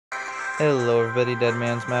Hello everybody, Dead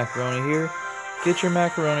Man's Macaroni here. Get your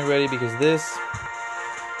macaroni ready because this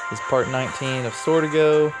is part 19 of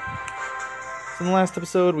Swordigo. So in the last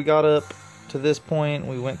episode we got up to this point,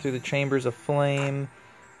 we went through the Chambers of Flame,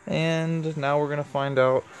 and now we're going to find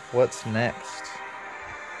out what's next.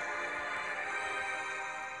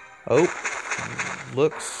 Oh,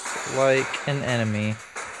 looks like an enemy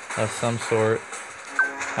of some sort.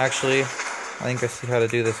 Actually, I think I see how to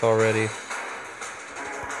do this already.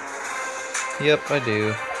 Yep, I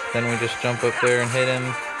do. Then we just jump up there and hit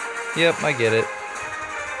him. Yep, I get it.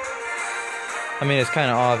 I mean, it's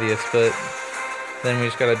kind of obvious, but then we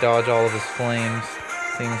just gotta dodge all of his flames,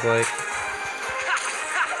 seems like.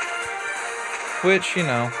 Which, you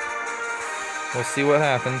know, we'll see what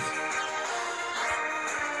happens.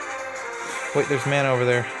 Wait, there's man over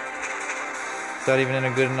there. Is that even in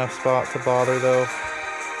a good enough spot to bother, though?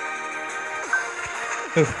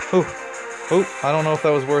 Oh, I don't know if that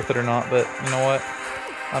was worth it or not, but you know what?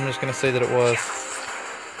 I'm just going to say that it was.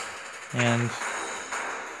 And,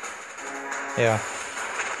 yeah.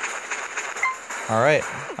 Alright,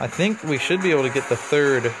 I think we should be able to get the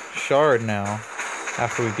third shard now,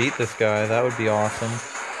 after we beat this guy. That would be awesome.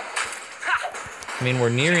 I mean, we're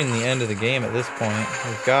nearing the end of the game at this point.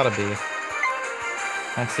 We've got to be.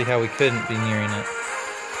 I don't see how we couldn't be nearing it.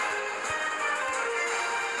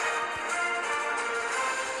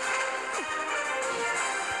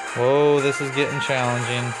 Whoa, this is getting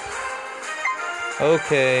challenging.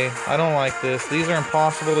 Okay, I don't like this. These are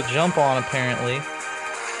impossible to jump on, apparently.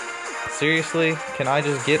 Seriously? Can I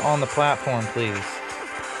just get on the platform, please?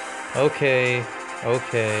 Okay.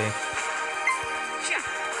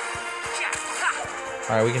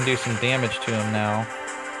 Alright, we can do some damage to him now.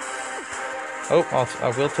 Oh, I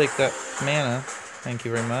will take that mana. Thank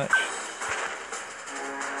you very much.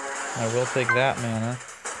 I will take that mana.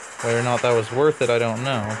 Whether or not that was worth it, I don't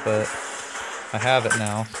know, but I have it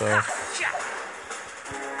now, so.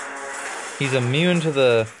 He's immune to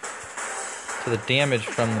the damage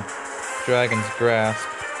from the dragon's grasp,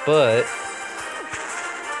 but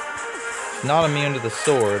not immune to the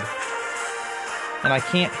sword. And I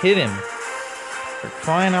can't hit him. For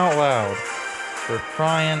crying out loud. For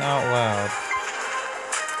crying out loud.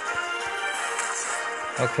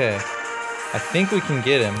 Okay. I think we can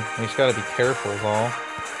get him. We just gotta be careful is all.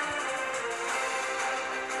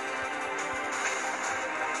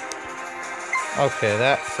 Okay,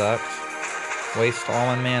 that sucks. Waste all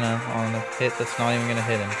my mana on a hit that's not even gonna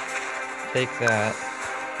hit him. Take that.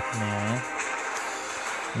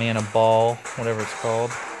 Mana ball, whatever it's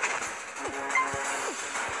called.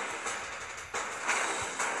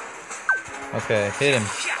 Okay, hit him.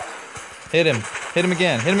 Hit him. Hit him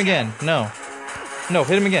again. Hit him again. No. No,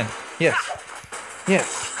 hit him again. Yes.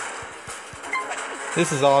 Yes.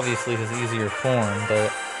 This is obviously his easier form,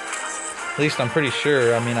 but at least I'm pretty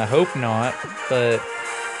sure. I mean, I hope not, but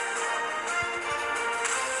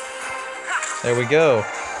there we go.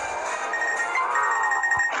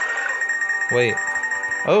 Wait.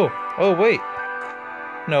 Oh, wait.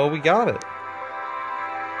 No, we got it.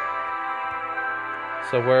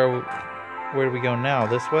 So where do we go now?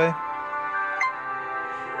 This way?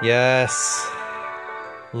 Yes.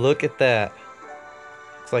 Look at that.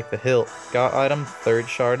 It's like the hilt. Got item, third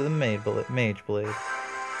shard of the mage blade.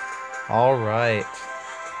 Alright.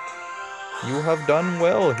 You have done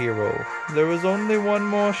well, hero. There is only one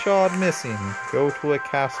more shard missing. Go to a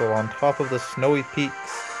castle on top of the snowy peaks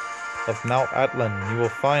of Mount Atlan. You will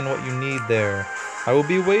find what you need there. I will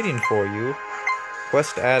be waiting for you.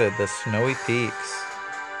 Quest added, the snowy peaks.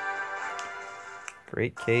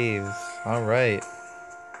 Great caves. Alright.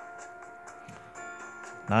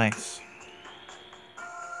 Nice.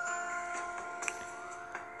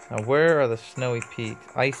 Now, where are the snowy peaks?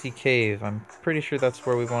 Icy Cave. I'm pretty sure that's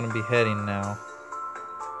where we want to be heading now.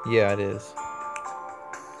 Yeah, it is.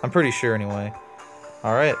 I'm pretty sure anyway.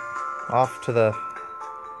 Alright. Off to the...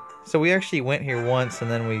 So we actually went here once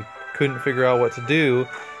and then we couldn't figure out what to do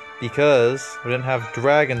because we didn't have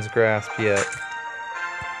Dragon's Grasp yet.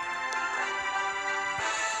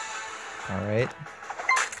 Alright.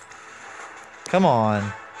 Come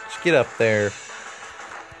on. Just get up there.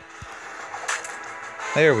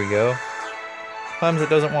 There we go. Sometimes it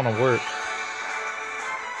doesn't want to work.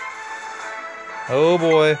 Oh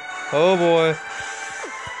boy. Oh boy.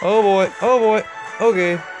 Oh boy. Oh boy.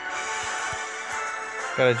 Okay.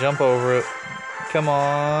 Gotta jump over it. Come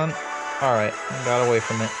on. Alright. Got away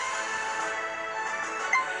from it.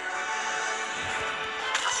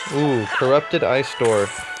 Ooh, Corrupted Ice Door.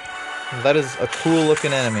 That is a cool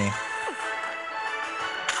looking enemy.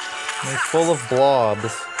 He's full of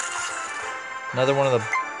blobs. Another one of the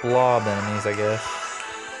blob enemies, I guess.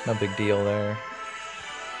 No big deal there.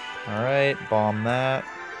 Alright, bomb that.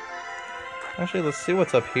 Actually, let's see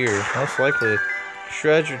what's up here. Most likely a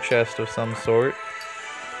treasure chest of some sort,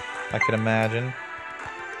 I could imagine.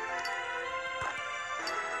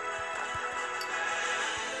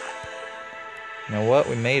 You know what?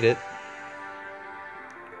 We made it.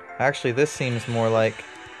 Actually, this seems more like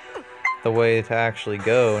the way to actually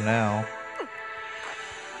go now.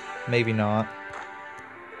 Maybe not.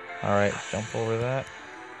 Alright, jump over that.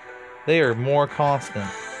 They are more constant.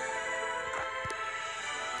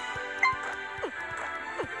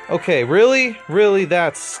 Okay, really? Really?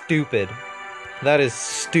 That's stupid. That is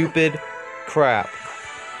stupid crap.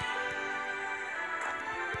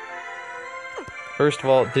 First of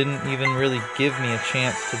all, it didn't even really give me a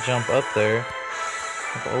chance to jump up there.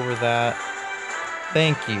 Up over that.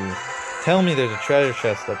 Thank you. Tell me there's a treasure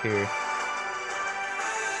chest up here.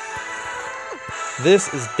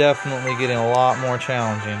 This is definitely getting a lot more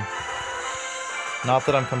challenging. Not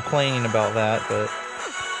that I'm complaining about that, but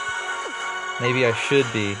maybe I should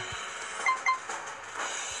be.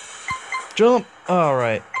 Jump!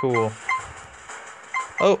 Alright, cool.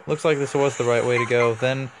 Oh, looks like this was the right way to go.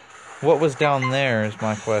 Then, what was down there is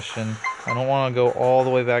my question. I don't want to go all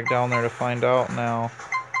the way back down there to find out now.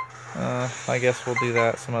 I guess we'll do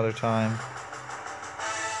that some other time.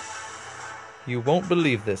 You won't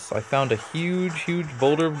believe this. I found a huge, huge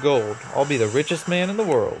boulder of gold. I'll be the richest man in the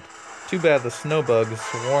world. Too bad the snow bugs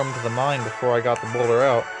swarmed the mine before I got the boulder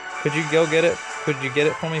out. Could you go get it? Could you get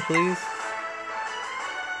it for me, please?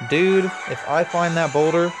 Dude, if I find that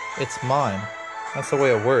boulder, it's mine. That's the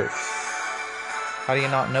way it works. How do you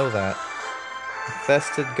not know that?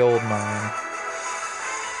 Infested gold mine.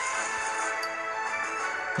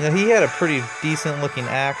 You know, he had a pretty decent looking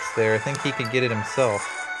axe there. I think he could get it himself.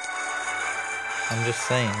 I'm just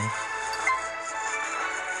saying.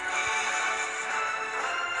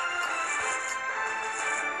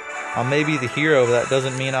 I may be the hero, but that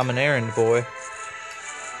doesn't mean I'm an errand boy.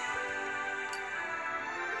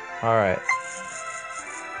 Alright.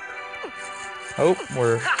 Oh,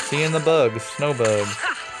 we're seeing the bugs. Snow bugs.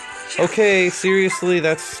 Okay, seriously,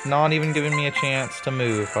 that's not even giving me a chance to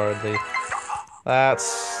move, hardly.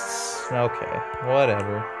 That's... okay.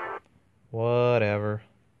 Whatever. Whatever.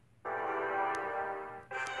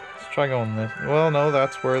 Let's try going this... well, no,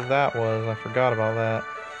 that's where that was. I forgot about that.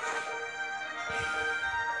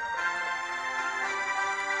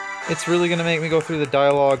 It's really gonna make me go through the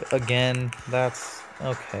dialogue again. That's...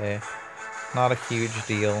 okay. Not a huge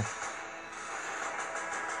deal.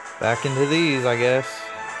 Back into these, I guess.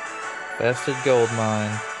 Bested gold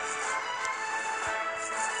mine.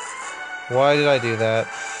 Why did I do that?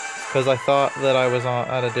 Because I thought that I was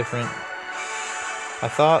at a different... I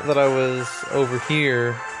thought that I was over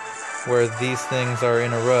here where these things are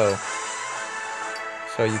in a row.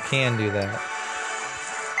 So you can do that.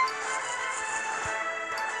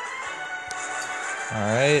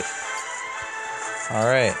 Alright.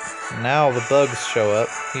 Alright. Now the bugs show up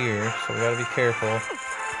here, so we gotta be careful.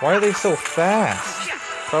 Why are they so fast?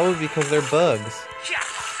 Probably because they're bugs.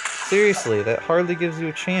 Seriously, that hardly gives you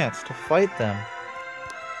a chance to fight them.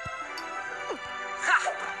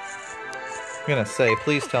 I'm gonna say,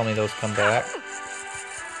 please tell me those come back.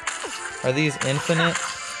 Are these infinite?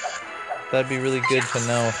 That'd be really good to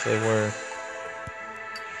know if they were.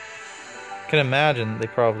 I can imagine they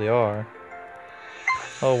probably are.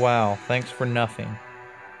 Oh wow, thanks for nothing.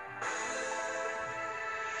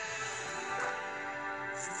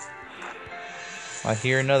 I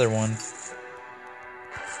hear another one.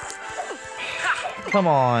 Come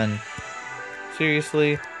on.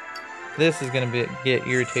 Seriously? This is gonna get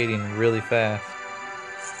irritating really fast.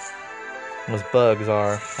 Those bugs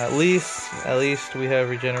are. At least we have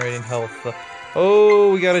regenerating health.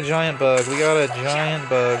 Oh, we got a giant bug. We got a giant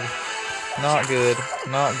bug. Not good.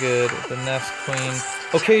 Not good. The nest queen.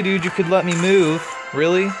 Okay, dude, you could let me move.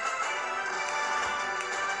 Really?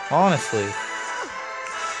 Honestly.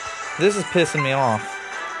 This is pissing me off.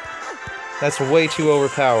 That's way too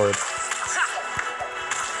overpowered.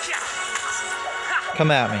 Come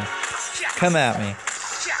at me. Come at me.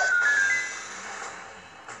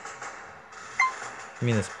 Give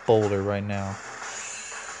me this boulder right now.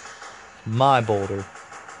 My boulder.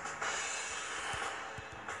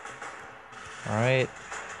 Alright.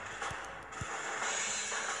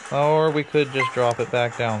 Or we could just drop it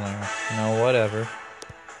back down there. No, whatever.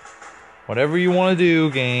 Whatever you want to do,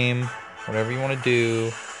 game. Whatever you want to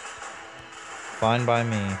do. Fine by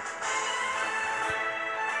me.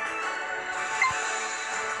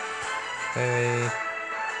 Okay.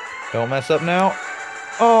 Don't mess up now.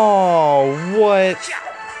 Oh, what?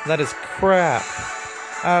 That is crap.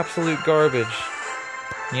 Absolute garbage.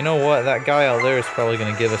 You know what? That guy out there is probably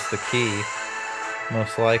going to give us the key.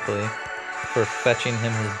 Most likely. For fetching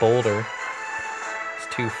him his boulder. He's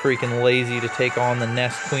too freaking lazy to take on the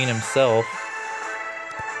Nest Queen himself.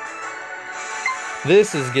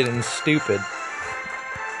 This is getting stupid.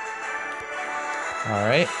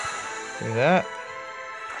 Alright. Do that.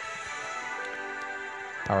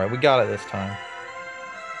 Alright, we got it this time.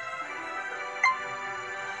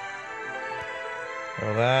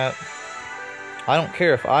 Throw that. I don't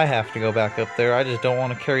care if I have to go back up there. I just don't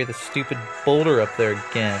want to carry the stupid boulder up there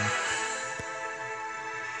again.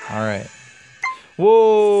 Alright.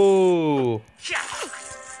 Whoa!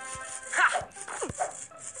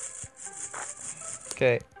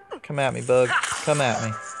 Okay. Come at me, bug. Come at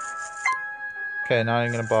me. Okay, not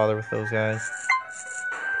even gonna bother with those guys.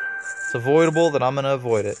 It's avoidable, then I'm gonna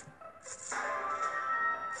avoid it.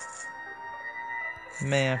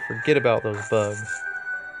 Man, forget about those bugs.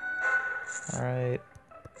 Alright.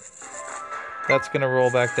 That's gonna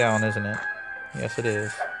roll back down, isn't it? Yes, it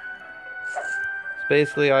is. So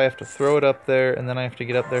basically, I have to throw it up there, and then I have to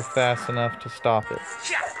get up there fast enough to stop it.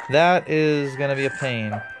 That is gonna be a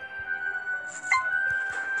pain.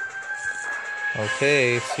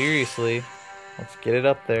 Okay, seriously. Let's get it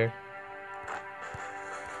up there.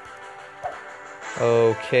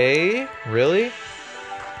 Okay, really?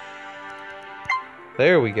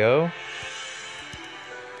 There we go.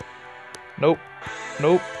 Nope.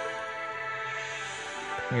 Nope.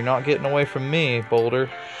 You're not getting away from me, boulder.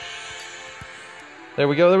 There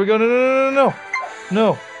we go, there we go. No, no, no, no,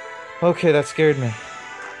 no. No. Okay, that scared me.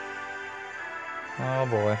 Oh,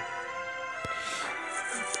 boy.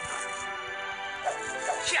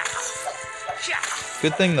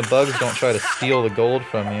 Good thing the bugs don't try to steal the gold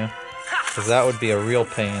from you, because that would be a real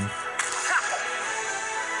pain.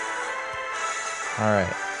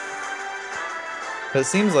 Alright. But it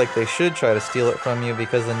seems like they should try to steal it from you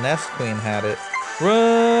because the Nest Queen had it.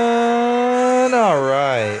 Run!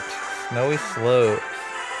 Alright. Snowy slopes.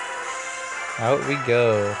 Out we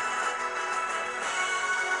go.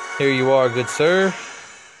 Here you are, good sir.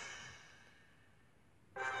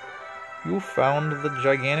 You found the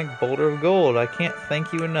gigantic boulder of gold. I can't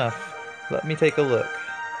thank you enough. Let me take a look.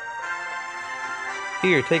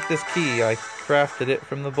 Here, take this key. I crafted it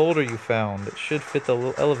from the boulder you found. It should fit the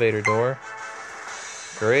little elevator door.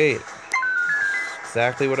 Great.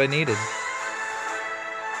 Exactly what I needed.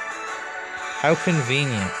 How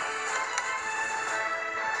convenient.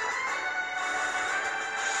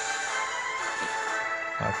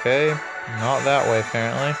 Okay, not that way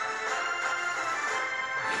apparently.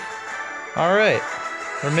 Alright,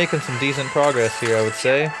 we're making some decent progress here, I would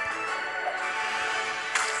say.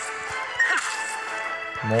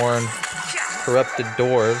 More corrupted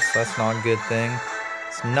dwarves, that's not a good thing.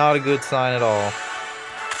 It's not a good sign at all.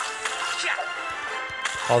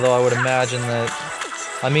 Although I would imagine that...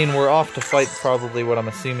 I mean, we're off to fight probably what I'm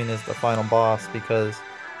assuming is the final boss, because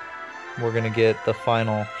we're gonna get the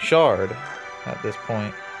final shard at this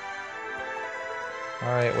point.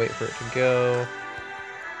 Alright, wait for it to go.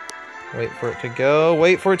 Wait for it to go.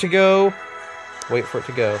 Wait for it to go. Wait for it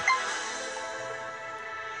to go.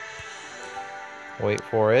 Wait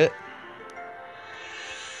for it.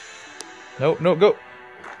 Nope, no, go.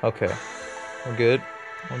 Okay. We're good.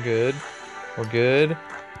 We're good. We're good.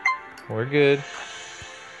 We're good.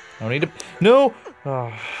 No need to... No!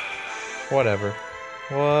 Oh, whatever.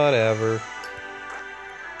 Whatever.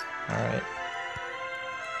 Alright.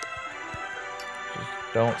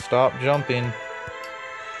 Just don't stop jumping.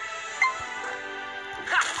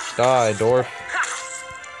 Die, dwarf.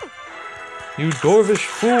 You dwarvish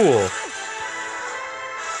fool!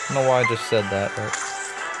 I don't know why I just said that, but...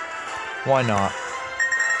 why not?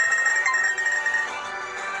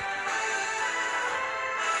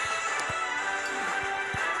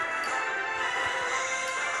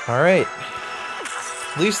 Alright.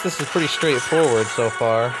 At least this is pretty straightforward so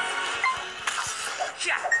far.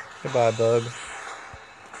 Goodbye, bug.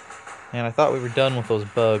 Man, I thought we were done with those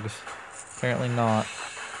bugs. Apparently not.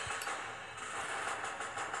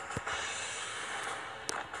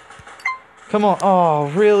 Come on. Oh,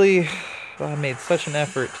 really? I made such an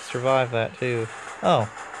effort to survive that, too. Oh.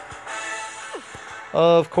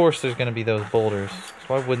 Of course there's gonna be those boulders.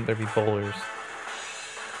 Why wouldn't there be boulders?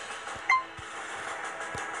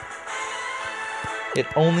 It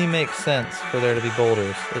only makes sense for there to be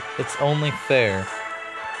boulders. It's only fair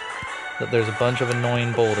that there's a bunch of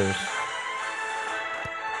annoying boulders.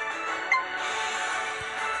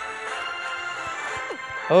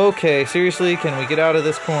 Okay, seriously, can we get out of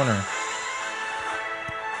this corner?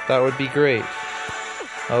 That would be great.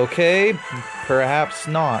 Okay, perhaps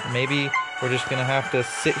not. Maybe we're just gonna have to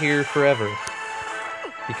sit here forever.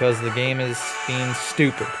 Because the game is being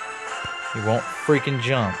stupid. You won't freaking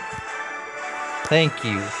jump. Thank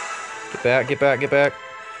you. Get back, get back, get back.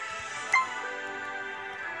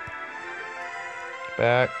 Get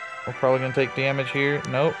back. We're probably gonna take damage here.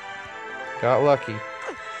 Nope. Got lucky.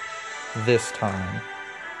 This time.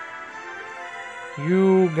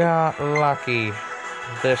 You got lucky.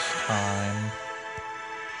 This time.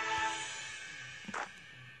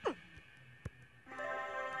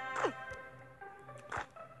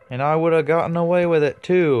 And I would have gotten away with it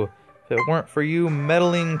too, if it weren't for you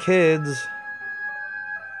meddling kids.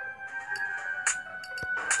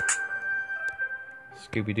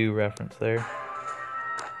 Scooby-Doo reference there.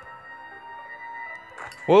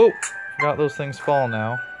 Whoa! Forgot those things fall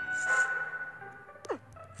now.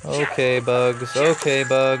 Okay, bugs. Okay,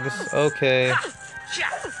 bugs. Okay.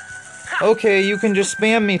 Okay, you can just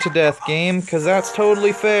spam me to death, game, because that's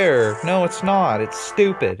totally fair. No, it's not. It's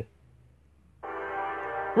stupid.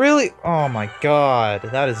 Really? Oh my god.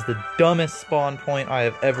 That is the dumbest spawn point I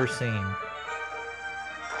have ever seen.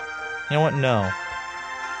 You know what? No.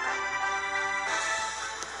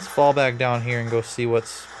 Let's fall back down here and go see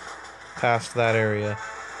what's past that area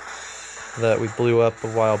that we blew up a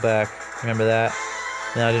while back. Remember that?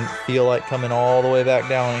 And I didn't feel like coming all the way back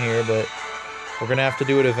down here, but we're gonna have to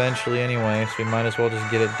do it eventually anyway, so we might as well just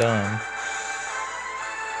get it done.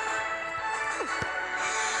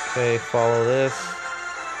 Okay, follow this.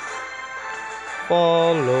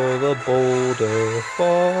 Follow the boulder,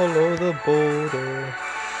 follow the boulder.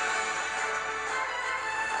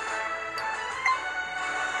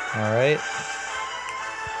 Alright.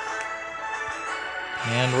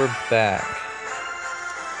 And we're back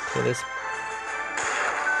to this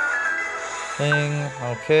thing.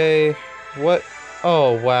 Okay. What?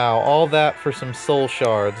 Oh, wow. All that for some soul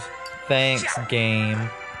shards. Thanks, game.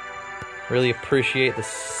 Really appreciate the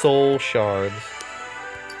soul shards.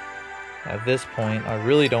 At this point, I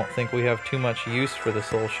really don't think we have too much use for the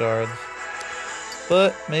soul shards.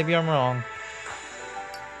 But maybe I'm wrong.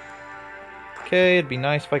 Okay, it'd be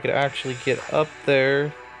nice if I could actually get up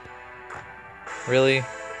there. Really?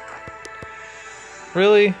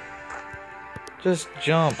 Really? Just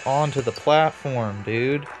jump onto the platform,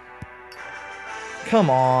 dude. Come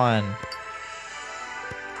on.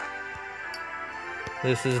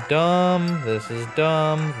 This is dumb. This is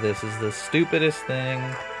dumb. This is the stupidest thing.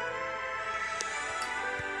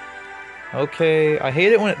 Okay, I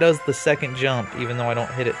hate it when it does the second jump, even though I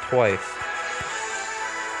don't hit it twice.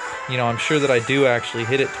 You know, I'm sure that I do actually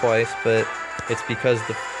hit it twice, but it's because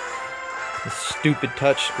the stupid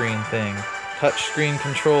touchscreen thing. Touchscreen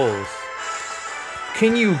controls.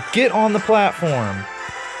 Can you get on the platform?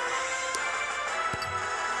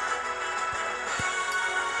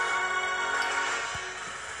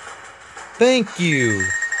 Thank you!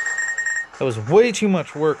 That was way too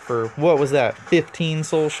much work for, what was that, 15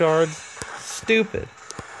 soul shards? Stupid.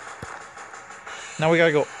 Now we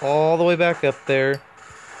gotta go all the way back up there.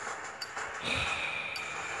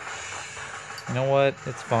 You know what?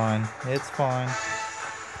 It's fine. It's fine.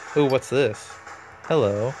 Ooh, what's this?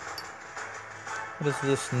 Hello. What is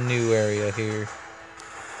this new area here?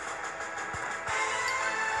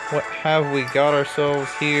 What have we got ourselves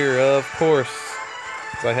here? Of course.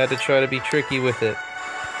 'Cause I had to try to be tricky with it.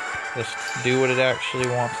 Just do what it actually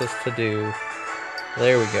wants us to do.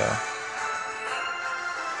 There we go.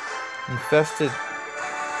 Infested.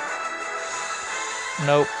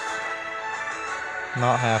 Nope.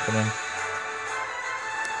 Not happening.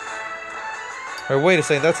 Or wait a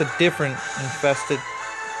second, that's a different infested.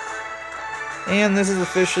 And this is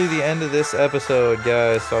officially the end of this episode,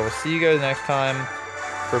 guys. So I will see you guys next time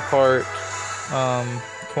for part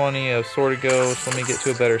 20 of Swordigo. So let me get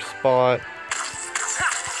to a better spot.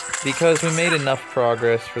 Because we made enough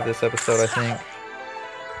progress for this episode, I think.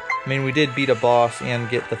 I mean, we did beat a boss and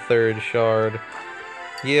get the third shard.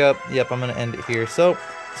 Yep, I'm going to end it here. So,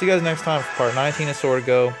 see you guys next time for part 19 of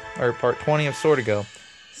Swordigo, or part 20 of Swordigo.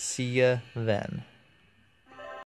 See ya then.